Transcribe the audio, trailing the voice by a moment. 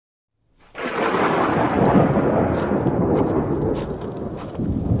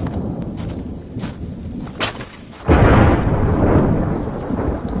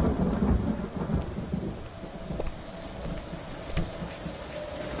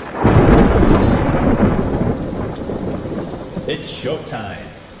It's showtime.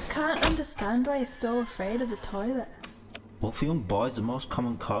 Can't understand why he's so afraid of the toilet. Well, for young boys, the most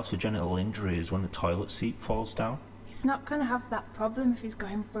common cause for genital injury is when the toilet seat falls down. He's not gonna have that problem if he's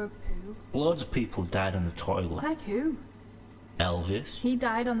going for a poo. Loads of people died on the toilet. Like who? Elvis. He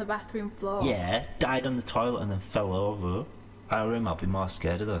died on the bathroom floor. Yeah, died on the toilet and then fell over. I him, I'd be more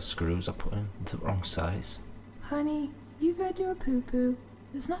scared of those screws I put in the wrong size. Honey, you go do a poo-poo.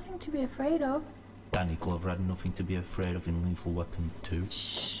 There's nothing to be afraid of. Danny Glover had nothing to be afraid of in Lethal Weapon 2.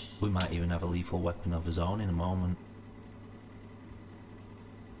 Shh. We might even have a lethal weapon of his own in a moment.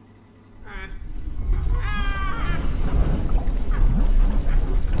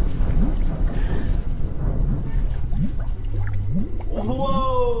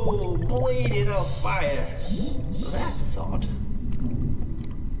 Whoa! Bleeding on fire! That's odd.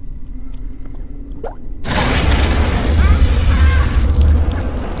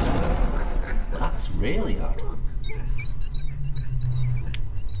 That's really odd.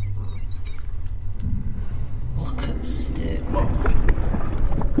 Look at the state.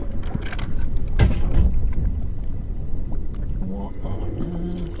 What on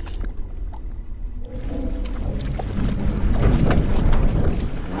earth?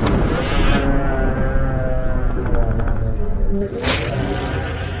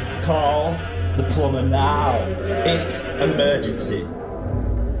 Call the plumber now. It's an emergency.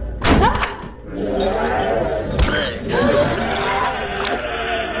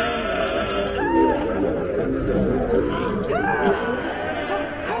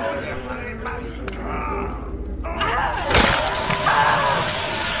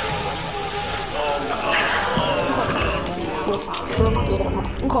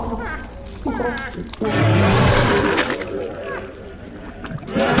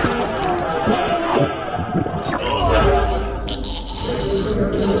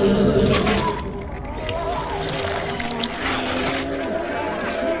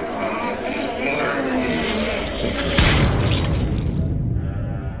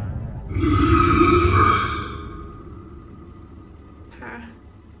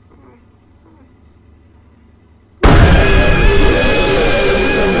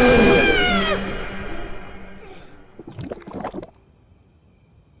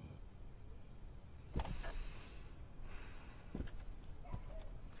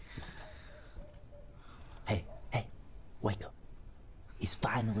 Hey, wake up. He's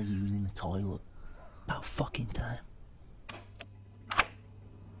finally using the toilet. About fucking time.